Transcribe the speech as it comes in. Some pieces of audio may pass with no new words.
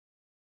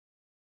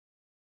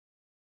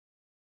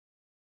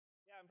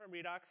from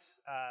Redox.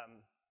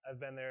 I've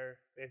been there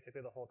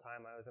basically the whole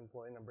time. I was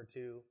employee number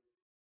 2,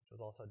 which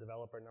was also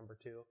developer number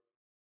 2.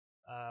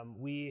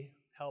 We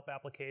help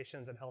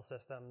applications and health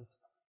systems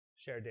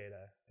share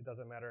data. It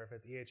doesn't matter if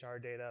it's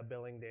EHR data,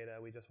 billing data.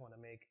 We just want to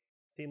make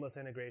seamless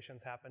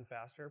integrations happen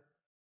faster.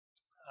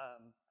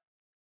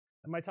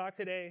 In my talk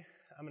today,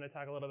 I'm going to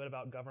talk a little bit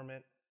about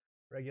government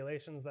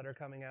regulations that are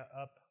coming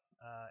up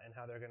and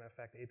how they're going to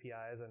affect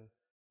APIs, and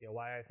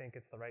why I think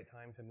it's the right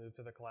time to move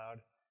to the cloud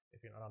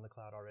if you're not on the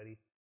cloud already,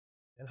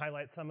 and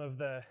highlight some of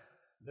the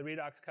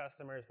Redox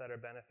customers that are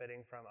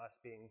benefiting from us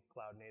being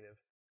cloud native.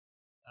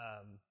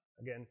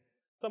 Again,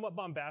 somewhat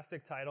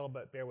bombastic title,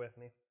 but bear with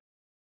me.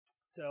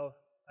 So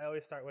I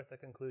always start with the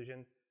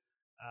conclusion.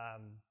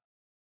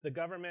 The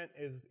government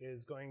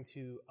is going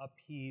to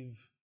upheave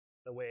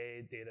the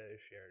way data is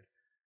shared.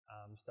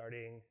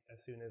 Starting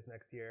as soon as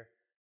next year,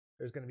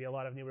 there's going to be a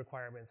lot of new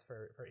requirements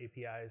for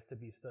APIs to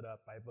be stood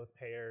up by both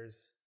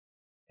payers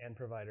and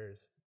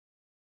providers.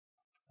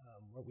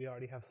 We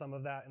already have some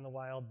of that in the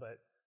wild, but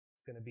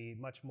it's going to be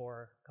much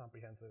more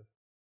comprehensive.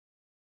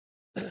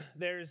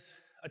 There's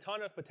a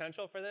ton of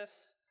potential for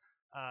this.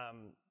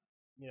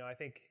 I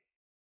think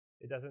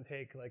it doesn't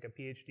take like a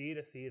PhD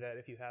to see that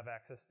if you have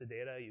access to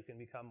data, you can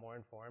become more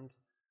informed,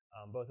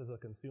 both as a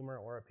consumer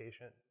or a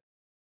patient.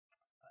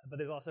 But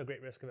there's also a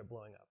great risk of it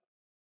blowing up.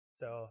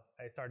 So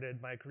I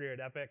started my career at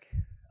Epic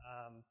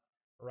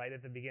right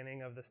at the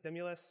beginning of the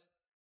stimulus,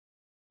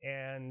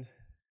 and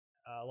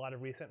a lot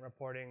of recent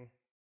reporting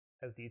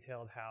has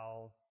detailed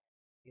how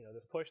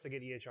this push to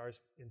get EHRs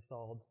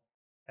installed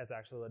has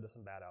actually led to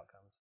some bad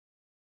outcomes.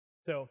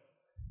 So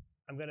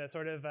I'm going to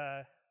sort of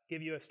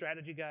give you a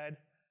strategy guide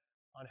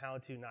on how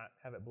to not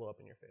have it blow up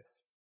in your face.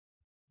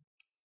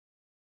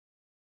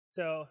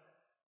 So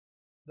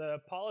the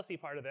policy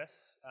part of this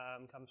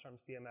comes from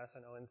CMS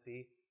and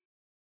ONC.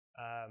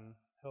 I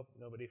hope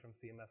nobody from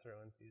CMS or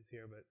ONC is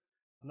here, but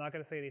I'm not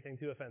going to say anything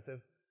too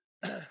offensive.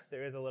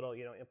 There is a little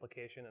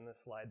implication in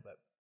this slide, but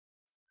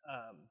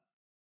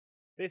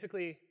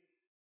basically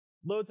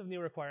loads of new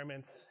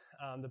requirements.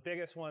 The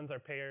biggest ones are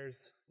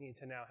payers need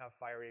to now have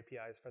FHIR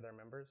APIs for their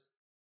members.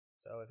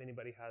 So if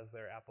anybody has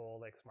their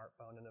Apple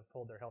smartphone and have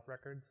pulled their health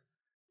records,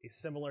 a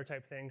similar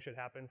type thing should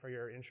happen for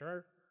your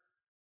insurer.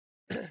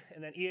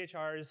 And then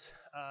EHRs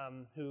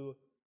who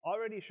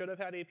already should have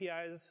had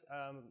APIs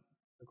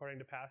according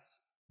to past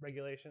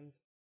regulations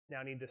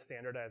now need to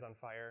standardize on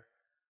FHIR.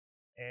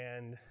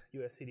 And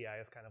US CDI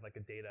is kind of like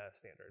a data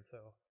standard, so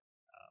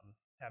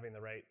having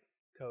the right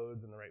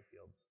codes in the right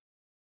fields.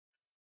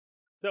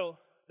 So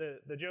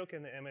the joke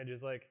in the image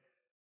is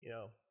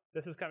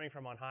this is coming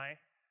from on high.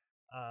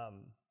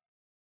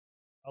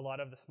 A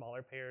lot of the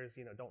smaller payers,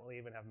 don't really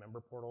even have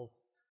member portals.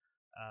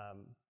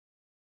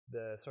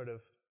 The sort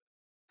of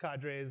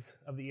cadres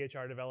of the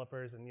EHR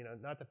developers, and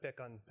not to pick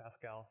on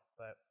Pascal,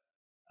 but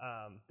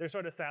they're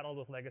sort of saddled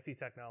with legacy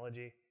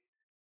technology.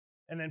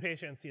 And then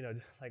patients,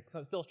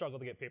 still struggle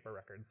to get paper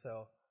records.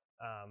 So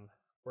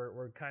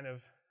we're kind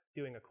of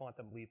doing a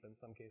quantum leap in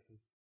some cases.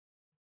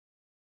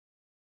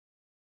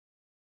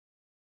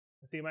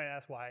 So you might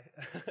ask why.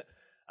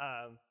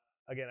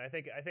 Again, I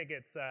think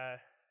it's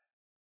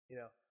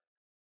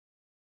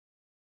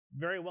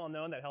very well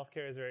known that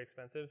healthcare is very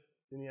expensive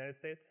in the United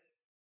States,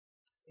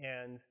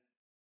 and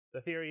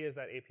the theory is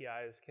that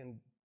APIs can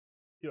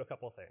do a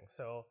couple things.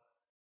 So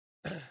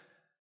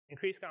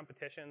increase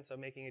competition, so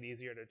making it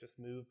easier to just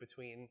move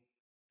between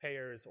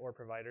payers or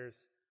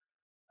providers,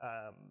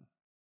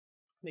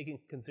 making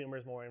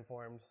consumers more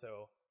informed,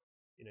 so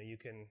you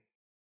can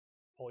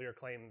pull your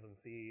claims and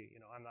see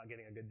I'm not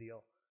getting a good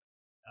deal.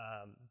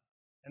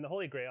 And the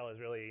holy grail is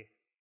really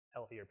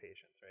healthier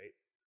patients, right?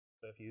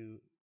 So if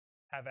you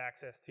have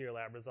access to your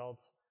lab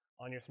results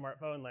on your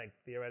smartphone,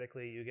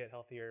 theoretically you get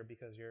healthier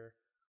because you're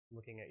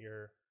looking at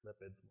your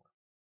lipids more.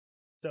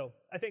 So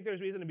I think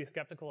there's reason to be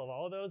skeptical of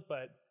all of those,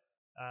 but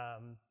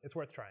it's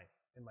worth trying,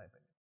 in my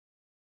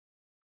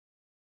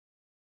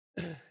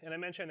opinion. And I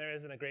mentioned there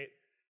isn't a great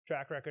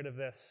track record of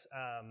this.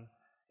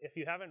 If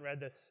you haven't read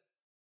this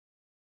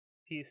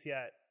piece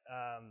yet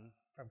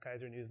from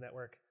Kaiser News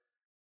Network,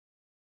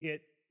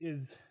 it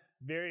is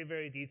very,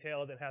 very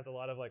detailed and has a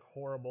lot of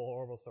horrible,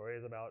 horrible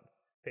stories about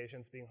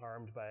patients being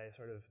harmed by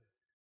sort of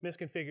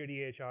misconfigured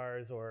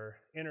EHRs or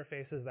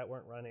interfaces that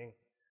weren't running.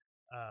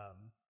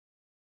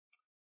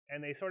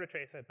 And they sort of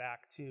trace it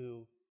back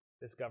to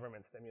this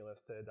government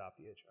stimulus to adopt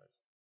EHRs.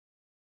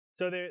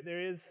 So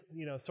there is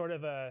sort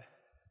of a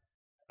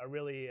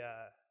really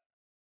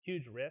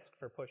huge risk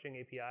for pushing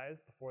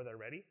APIs before they're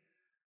ready.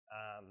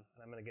 And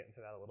I'm going to get into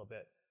that a little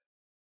bit.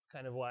 It's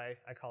kind of why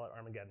I call it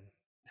Armageddon.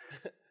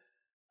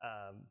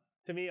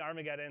 To me,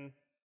 Armageddon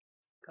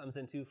comes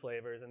in 2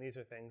 flavors, and these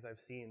are things I've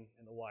seen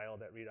in the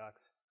wild at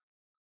Redox.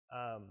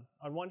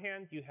 On one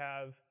hand, you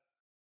have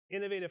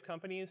innovative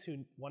companies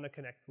who want to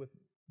connect with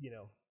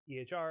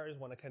EHRs,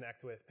 want to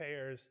connect with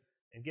payers,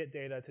 and get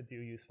data to do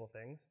useful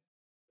things.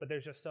 But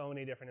there's just so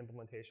many different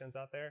implementations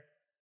out there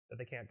that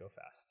they can't go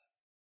fast.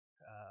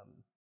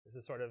 This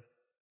is sort of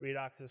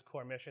Redox's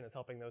core mission, is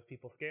helping those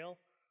people scale.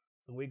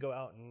 So we go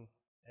out and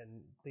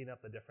and clean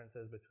up the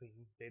differences between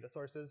data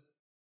sources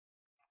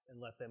and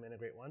let them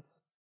integrate once.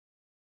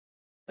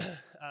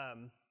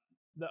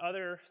 The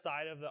other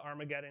side of the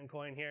Armageddon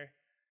coin here,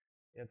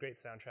 great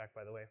soundtrack,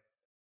 by the way,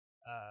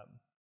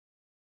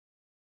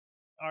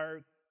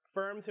 are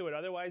firms who would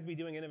otherwise be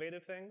doing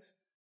innovative things.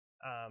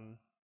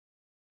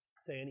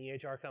 Say an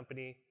EHR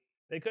company,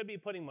 they could be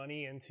putting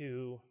money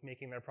into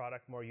making their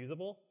product more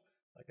usable.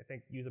 Like, I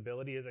think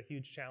usability is a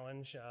huge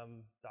challenge.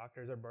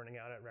 Doctors are burning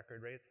out at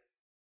record rates.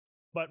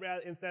 But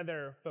instead,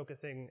 they're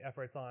focusing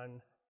efforts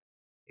on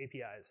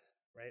APIs,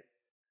 right?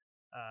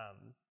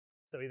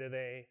 So either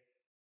they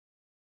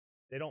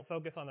don't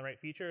focus on the right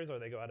features or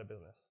they go out of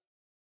business.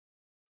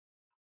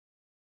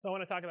 So I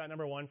want to talk about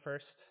number one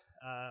first,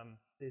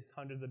 these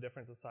hundreds of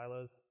different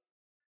silos.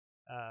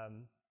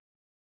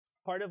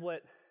 Part of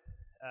what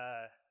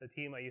the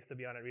team I used to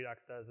be on at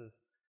Redox does is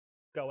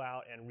go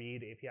out and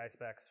read API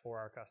specs for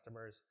our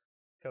customers,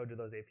 code to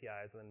those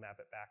APIs, and then map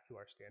it back to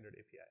our standard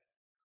API.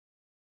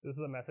 So this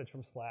is a message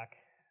from Slack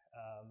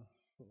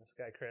from this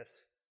guy,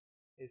 Chris.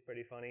 He's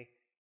pretty funny.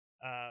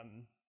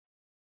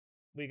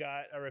 We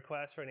got a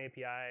request for an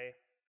API,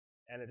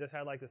 and it just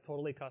had like this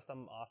totally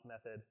custom auth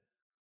method,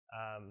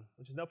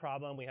 which is no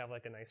problem. We have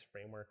like a nice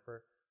framework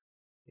for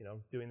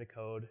doing the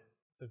code.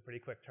 It's a pretty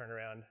quick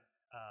turnaround,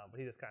 but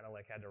he just kind of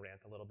like had to rant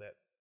a little bit.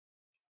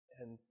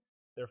 And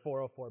their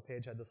 404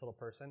 page had this little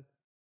person.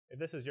 If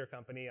this is your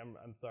company,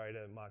 I'm sorry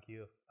to mock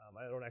you.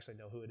 I don't actually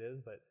know who it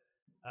is, but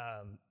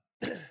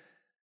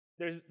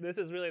this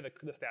is really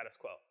the status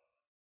quo.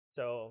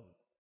 So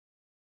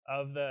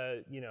of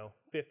the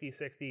 50,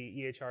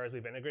 60 EHRs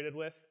we've integrated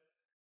with,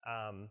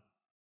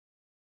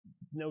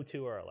 no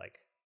two are alike.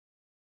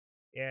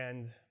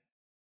 And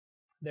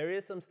there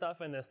is some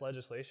stuff in this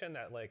legislation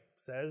that like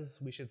says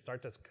we should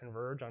start to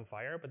converge on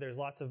FHIR, but there's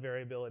lots of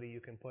variability you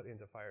can put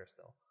into FHIR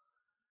still.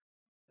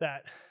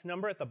 That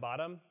number at the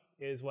bottom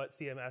is what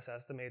CMS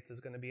estimates is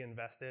going to be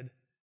invested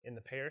in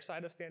the payer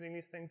side of standing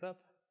these things up.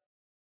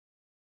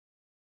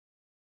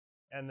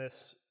 And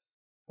this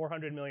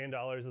 $400 million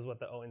is what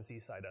the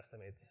ONC side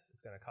estimates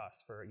it's going to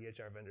cost for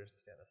EHR vendors to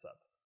stand this up.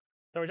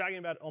 So we're talking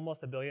about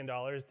almost $1 billion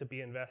to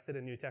be invested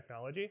in new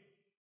technology.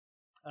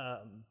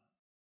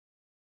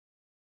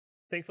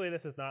 Thankfully,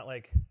 this is not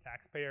like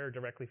taxpayer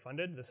directly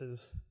funded. This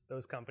is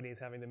those companies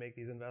having to make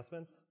these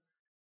investments.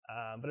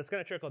 But it's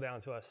going to trickle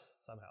down to us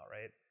somehow,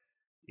 right?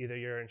 Either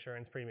your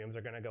insurance premiums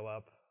are going to go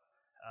up,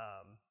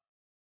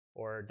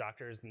 or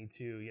doctors need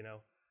to,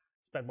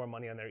 spend more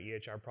money on their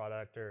EHR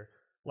product or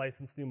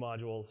license new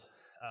modules.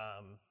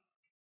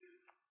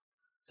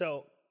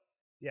 So,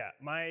 yeah,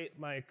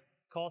 my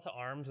call to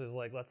arms is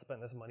like, let's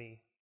spend this money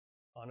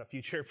on a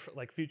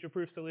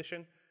future-proof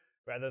solution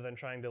rather than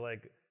trying to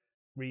like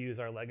reuse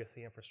our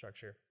legacy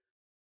infrastructure.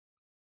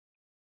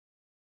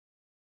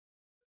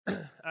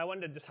 I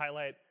wanted to just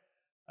highlight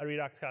a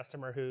Redox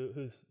customer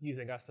who's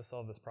using us to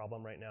solve this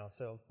problem right now.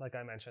 So like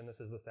I mentioned, this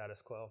is the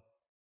status quo.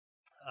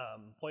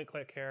 Point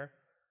Click Care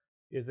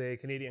is a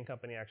Canadian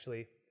company,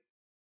 actually,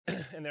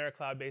 and they're a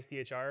cloud-based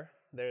EHR.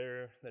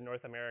 They're the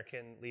North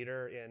American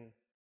leader in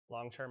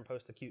long-term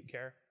post-acute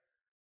care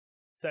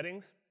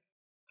settings.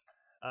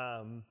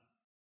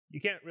 You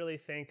can't really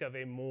think of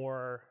a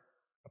more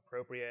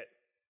appropriate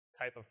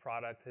type of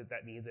product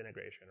that needs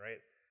integration, right?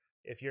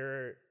 If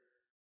you're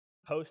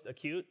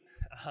post-acute,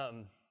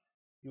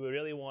 you would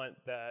really want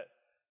that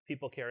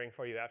people caring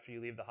for you after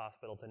you leave the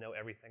hospital to know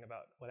everything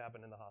about what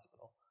happened in the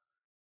hospital.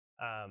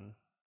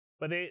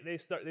 But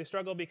they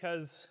struggle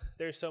because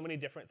there's so many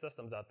different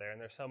systems out there,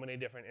 and there's so many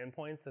different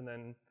endpoints. And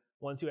then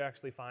once you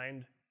actually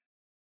find,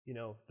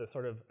 the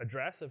sort of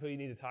address of who you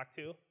need to talk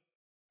to,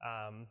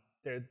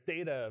 their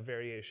data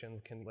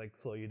variations can like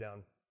slow you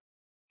down.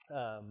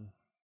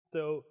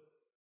 So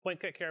Point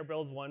Click Care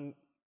builds one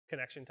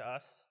connection to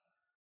us,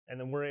 and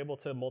then we're able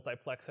to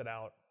multiplex it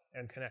out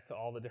and connect to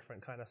all the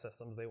different kind of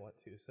systems they want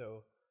to.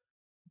 So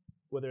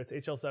whether it's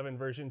HL7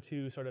 version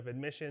 2 sort of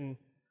admission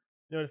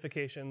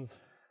notifications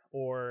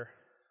or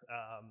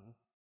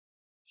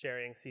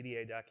sharing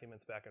CDA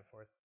documents back and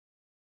forth,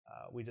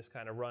 we just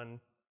kind of run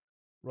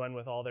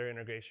with all their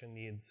integration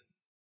needs,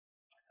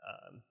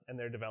 and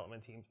their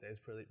development team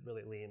stays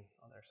really lean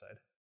on their side.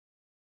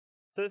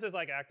 So this is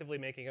like actively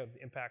making an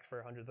impact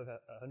for hundreds of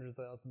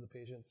thousands of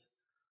patients,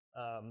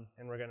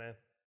 and we're going to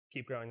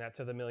keep growing that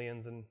to the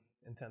millions and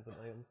tens of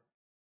millions.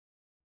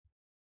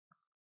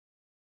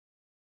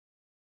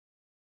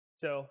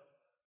 So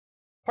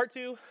part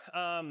two,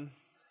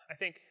 I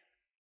think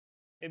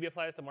maybe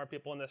applies to more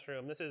people in this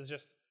room. This is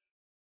just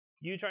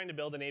you trying to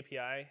build an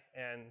API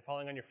and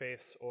falling on your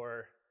face,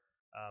 or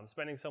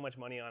spending so much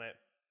money on it,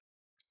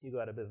 you go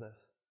out of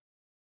business.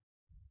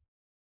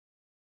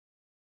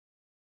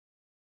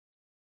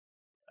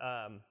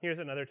 Here's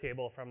another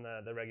table from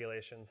the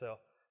regulation. So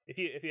if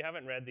you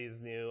haven't read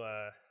these new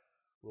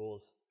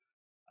rules,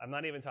 I'm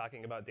not even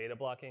talking about data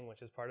blocking,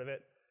 which is part of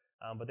it,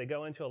 but they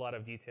go into a lot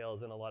of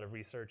details and a lot of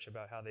research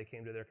about how they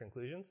came to their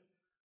conclusions.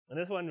 And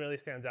this one really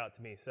stands out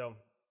to me. So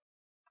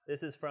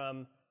this is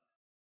from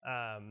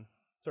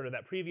sort of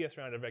that previous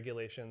round of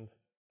regulations,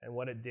 and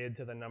what it did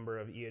to the number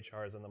of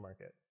EHRs in the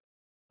market.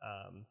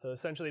 So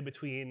essentially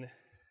between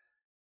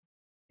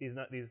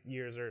these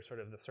years are sort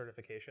of the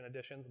certification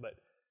editions, but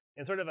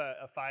in sort of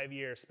a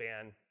 5-year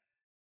span,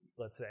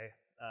 let's say,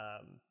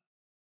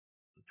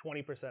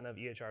 20% of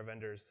EHR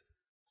vendors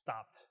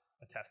stopped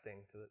attesting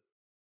to the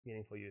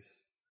meaningful use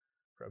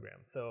program.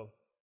 So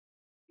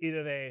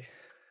either they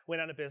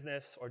went out of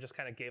business or just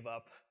kind of gave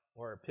up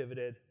or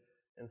pivoted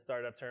in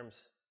startup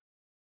terms.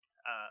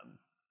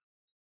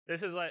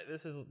 This is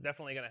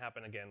definitely going to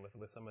happen again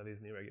with some of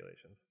these new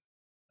regulations.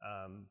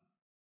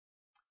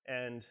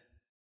 And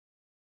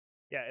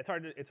yeah, it's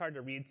hard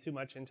to read too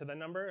much into the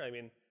number. I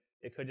mean,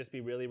 it could just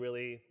be really,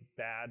 really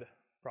bad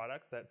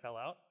products that fell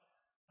out.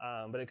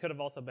 But it could have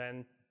also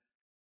been,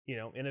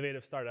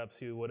 innovative startups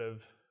who would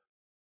have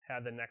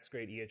had the next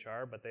great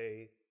EHR, but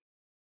they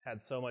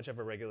had so much of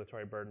a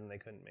regulatory burden they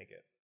couldn't make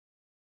it.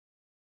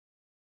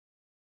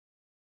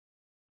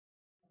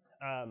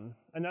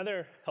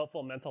 Another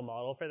helpful mental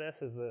model for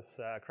this is this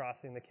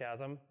crossing the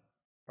chasm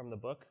from the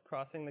book,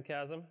 Crossing the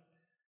Chasm.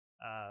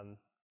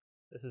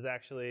 This is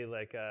actually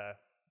like a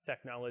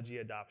technology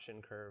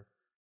adoption curve.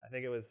 I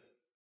think it was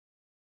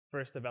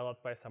first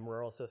developed by some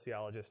rural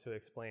sociologists to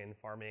explain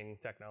farming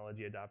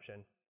technology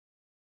adoption.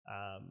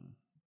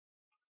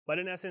 But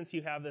in essence,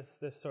 you have this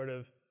sort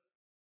of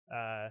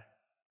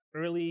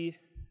early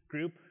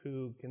group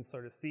who can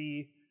sort of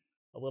see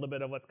a little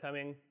bit of what's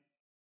coming,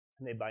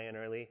 and they buy in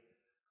early.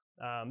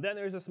 Then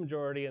there's this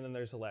majority, and then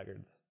there's the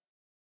laggards.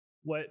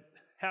 What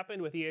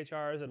happened with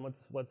EHRs and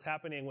what's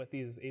happening with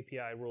these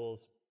API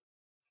rules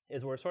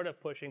is we're sort of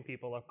pushing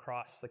people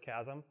across the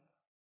chasm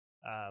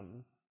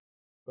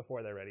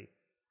before they're ready.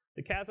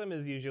 The chasm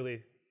is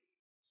usually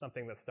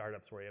something that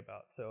startups worry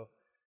about. So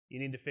you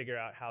need to figure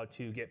out how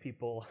to get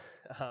people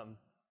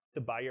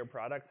to buy your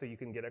product so you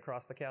can get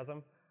across the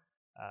chasm.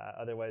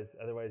 Otherwise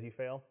you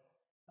fail.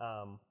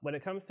 When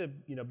it comes to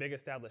big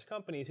established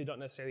companies who don't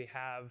necessarily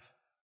have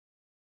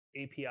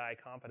API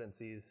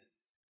competencies,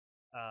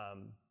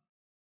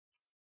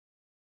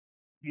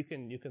 you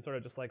can sort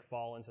of just like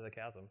fall into the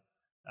chasm.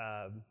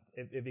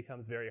 It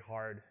becomes very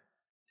hard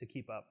to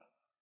keep up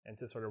and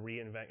to sort of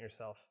reinvent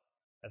yourself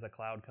as a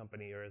cloud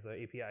company or as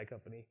an API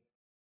company.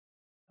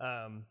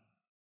 I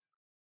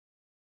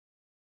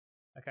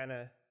kind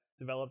of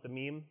developed a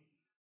meme.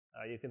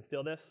 You can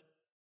steal this.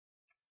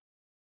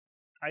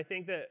 I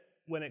think that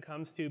when it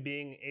comes to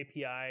being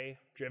API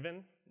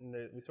driven,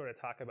 and we sort of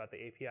talk about the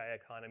API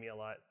economy a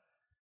lot,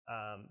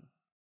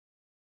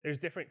 there's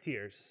different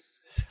tiers.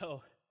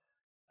 So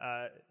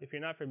if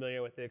you're not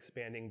familiar with the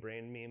expanding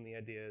brain meme, the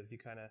idea is you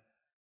kind of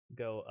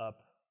go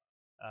up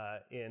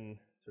in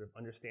sort of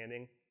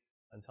understanding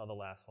until the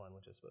last one,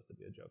 which is supposed to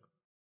be a joke.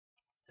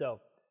 So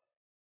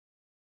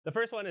the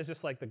first one is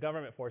just like the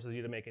government forces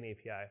you to make an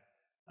API.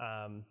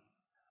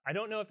 I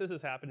don't know if this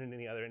has happened in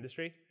any other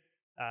industry,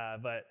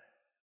 but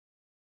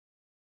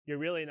you're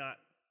really not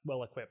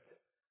well equipped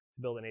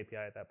to build an API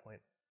at that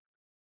point.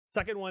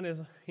 Second one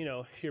is,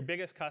 your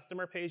biggest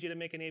customer pays you to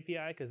make an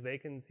API because they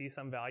can see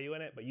some value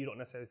in it, but you don't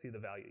necessarily see the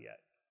value yet.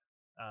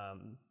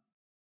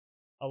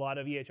 A lot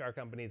of EHR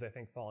companies, I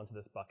think, fall into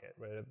this bucket,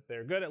 where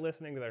they're good at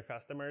listening to their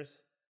customers,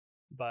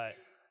 but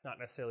not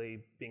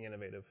necessarily being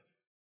innovative.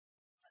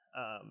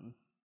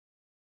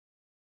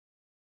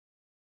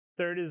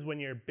 Third is when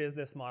your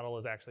business model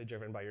is actually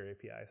driven by your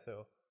API.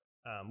 So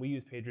we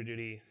use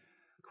PagerDuty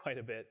quite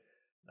a bit.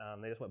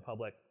 They just went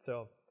public.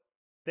 So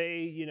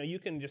you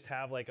can just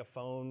have like a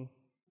phone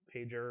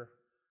pager,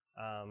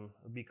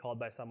 be called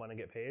by someone and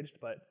get paged,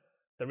 but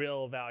the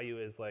real value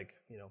is like,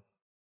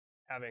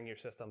 having your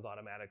systems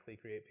automatically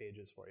create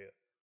pages for you.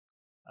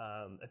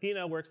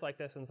 Athena works like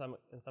this in some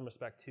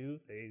respect too.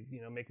 They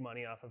make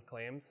money off of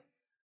claims,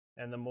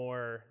 and the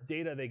more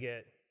data they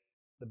get,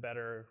 the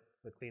better,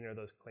 the cleaner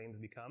those claims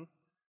become.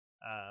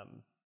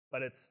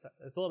 But it's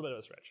a little bit of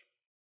a stretch.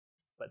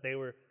 But they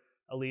were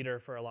a leader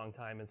for a long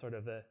time in sort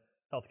of the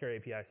healthcare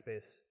API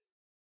space.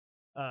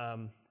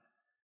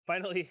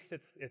 Finally,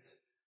 it's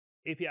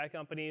API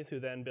companies who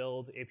then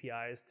build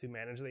APIs to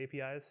manage the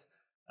APIs.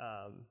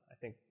 I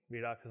think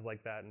Redox is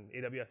like that, and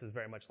AWS is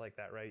very much like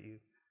that, right? You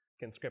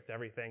can script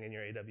everything in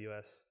your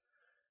AWS.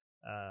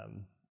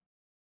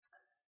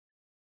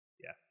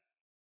 Yeah.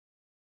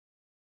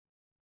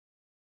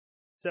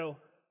 So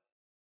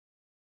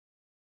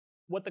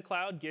what the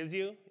cloud gives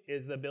you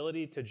is the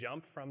ability to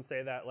jump from,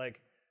 say, that like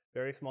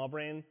very small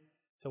brain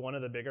to one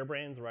of the bigger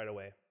brains right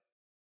away.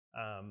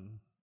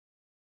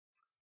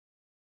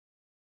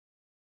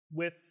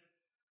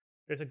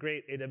 There's a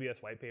great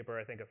AWS white paper,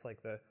 I think it's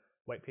like the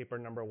white paper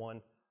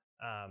 #1,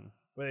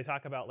 where they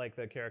talk about like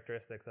the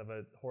characteristics of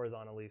a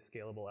horizontally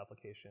scalable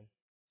application.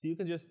 So you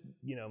can just,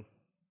 you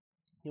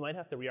might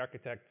have to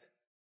re-architect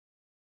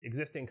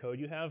existing code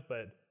you have,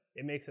 but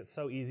it makes it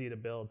so easy to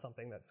build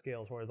something that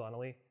scales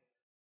horizontally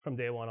from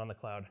day one on the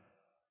cloud.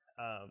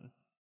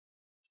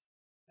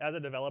 As a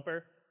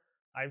developer,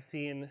 I've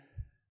seen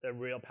the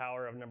real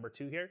power of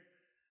 #2 here,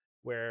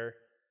 where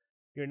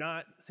you're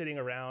not sitting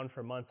around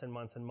for months and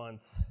months and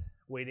months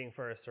waiting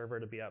for a server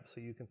to be up so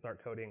you can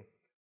start coding.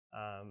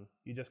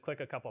 You just click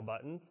a couple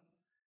buttons,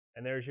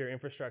 and there's your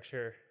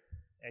infrastructure,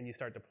 and you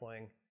start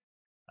deploying.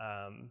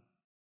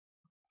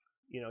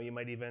 You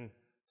might even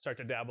start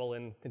to dabble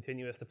in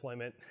continuous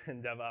deployment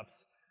and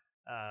DevOps,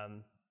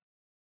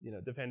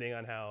 depending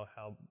on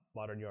how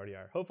modern you already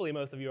are. Hopefully,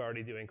 most of you are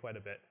already doing quite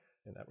a bit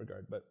in that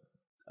regard. But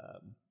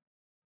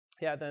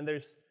yeah, then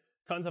there's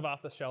tons of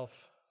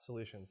off-the-shelf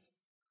solutions.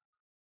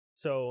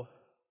 So,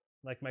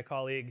 like my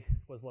colleague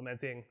was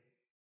lamenting,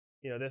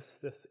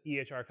 this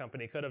EHR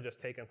company could have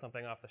just taken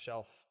something off the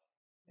shelf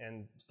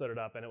and stood it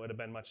up, and it would have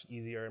been much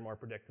easier and more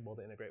predictable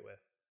to integrate with.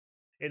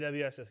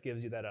 AWS just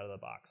gives you that out of the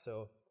box.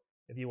 So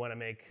if you want to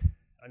make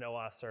an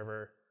OAuth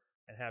server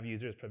and have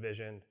users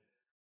provisioned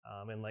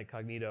in like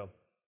Cognito,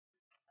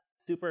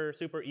 super,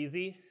 super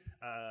easy.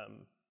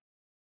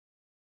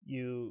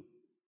 You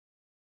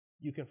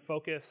can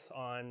focus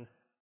on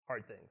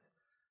hard things.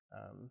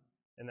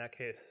 In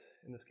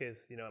this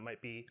case, it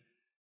might be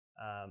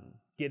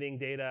getting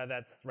data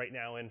that's right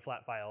now in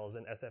flat files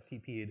and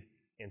SFTP'd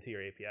into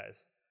your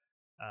APIs.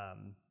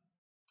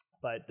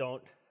 But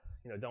don't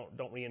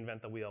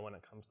reinvent the wheel when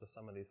it comes to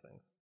some of these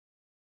things.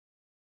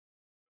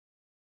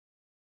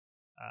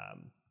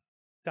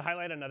 To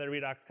highlight another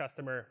Redox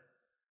customer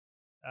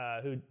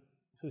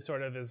who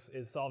sort of is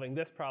solving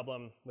this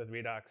problem with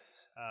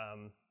Redox,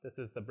 this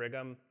is the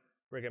Brigham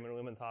and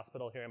Women's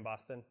Hospital here in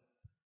Boston.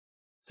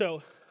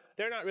 So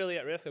they're not really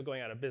at risk of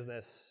going out of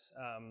business,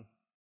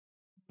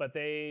 but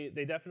they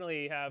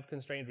definitely have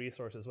constrained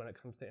resources when it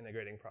comes to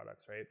integrating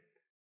products, right?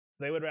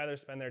 So they would rather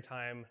spend their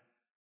time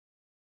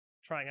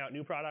trying out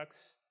new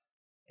products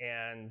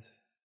and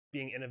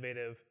being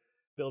innovative,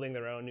 building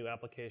their own new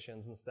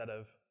applications instead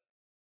of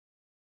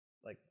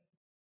like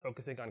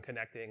focusing on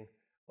connecting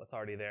what's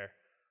already there.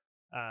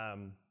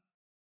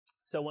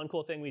 So one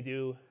cool thing we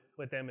do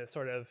with them is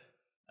sort of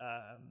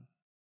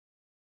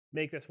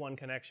make this one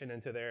connection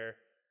into their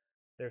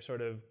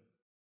sort of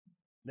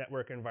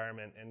network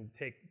environment and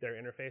take their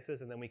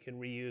interfaces, and then we can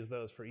reuse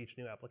those for each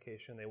new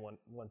application they want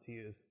to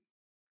use.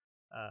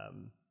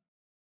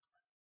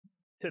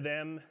 To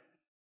them,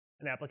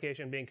 an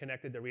application being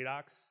connected to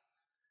Redox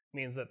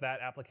means that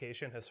that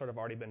application has sort of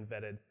already been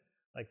vetted.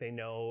 Like they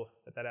know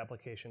that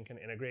application can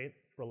integrate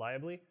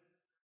reliably,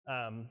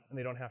 and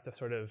they don't have to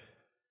sort of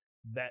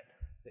vet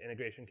the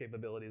integration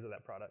capabilities of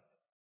that product.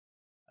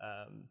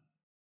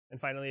 And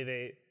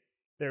finally,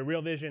 their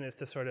real vision is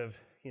to sort of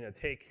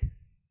take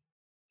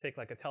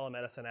like a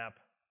telemedicine app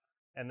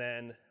and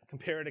then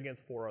compare it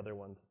against 4 other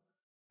ones,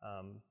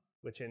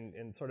 which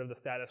in sort of the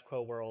status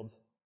quo world,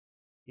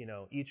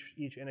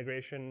 each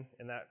integration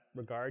in that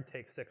regard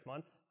takes 6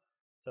 months.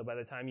 So by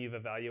the time you've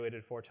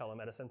evaluated 4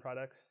 telemedicine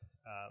products,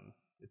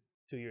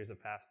 2 years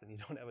have passed and you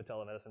don't have a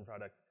telemedicine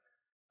product.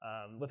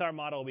 With our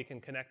model, we can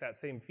connect that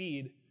same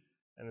feed,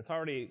 and it's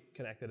already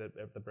connected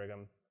at the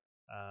Brigham,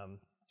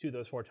 to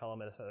those 4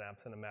 telemedicine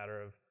apps in a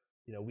matter of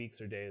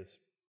weeks or days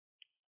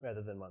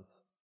rather than months.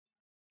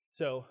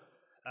 So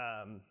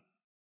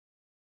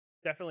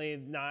definitely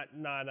not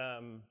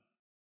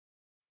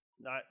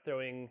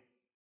throwing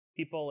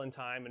people and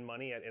time and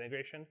money at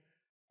integration,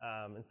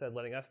 instead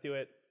letting us do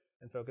it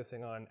and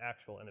focusing on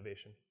actual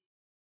innovation.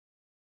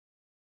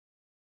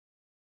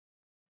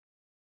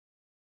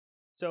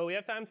 So we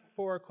have time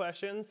for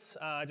questions.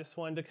 I just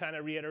wanted to kind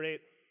of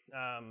reiterate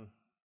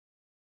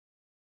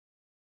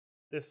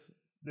this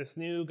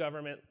new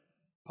government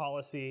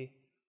policy,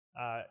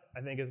 I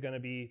think is going to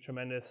be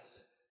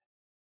tremendous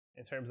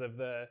in terms of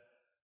the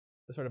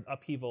sort of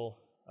upheaval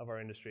of our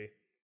industry.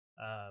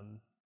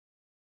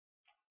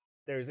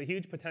 There's a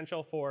huge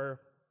potential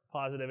for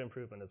positive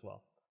improvement as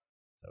well.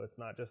 So it's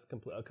not just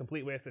a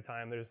complete waste of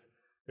time.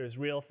 There's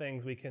real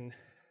things we can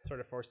sort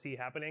of foresee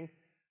happening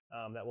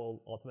that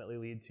will ultimately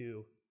lead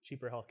to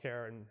cheaper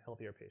healthcare and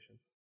healthier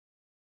patients.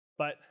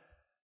 But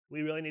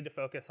we really need to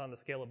focus on the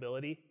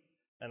scalability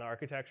and the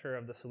architecture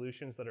of the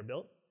solutions that are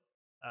built,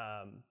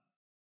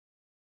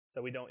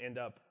 so we don't end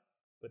up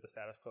with the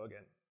status quo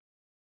again.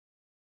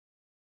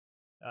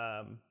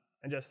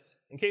 And just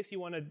in case you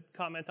want to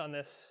comment on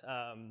this,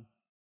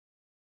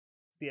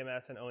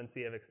 CMS and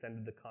ONC have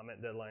extended the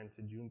comment deadline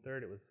to June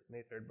 3rd. It was May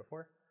 3rd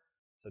before,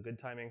 so good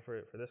timing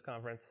for this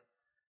conference.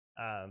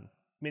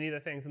 Many of the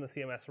things in the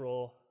CMS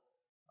rule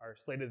are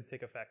slated to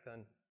take effect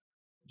on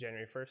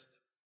January 1st.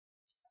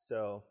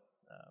 So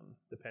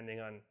depending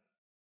on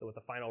what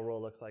the final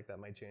rule looks like, that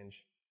might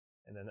change.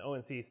 And then the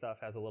ONC stuff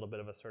has a little bit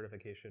of a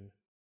certification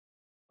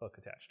hook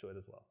attached to it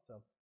as well.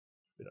 So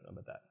we don't know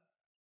about that.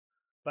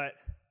 But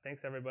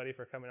thanks everybody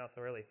for coming out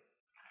so early.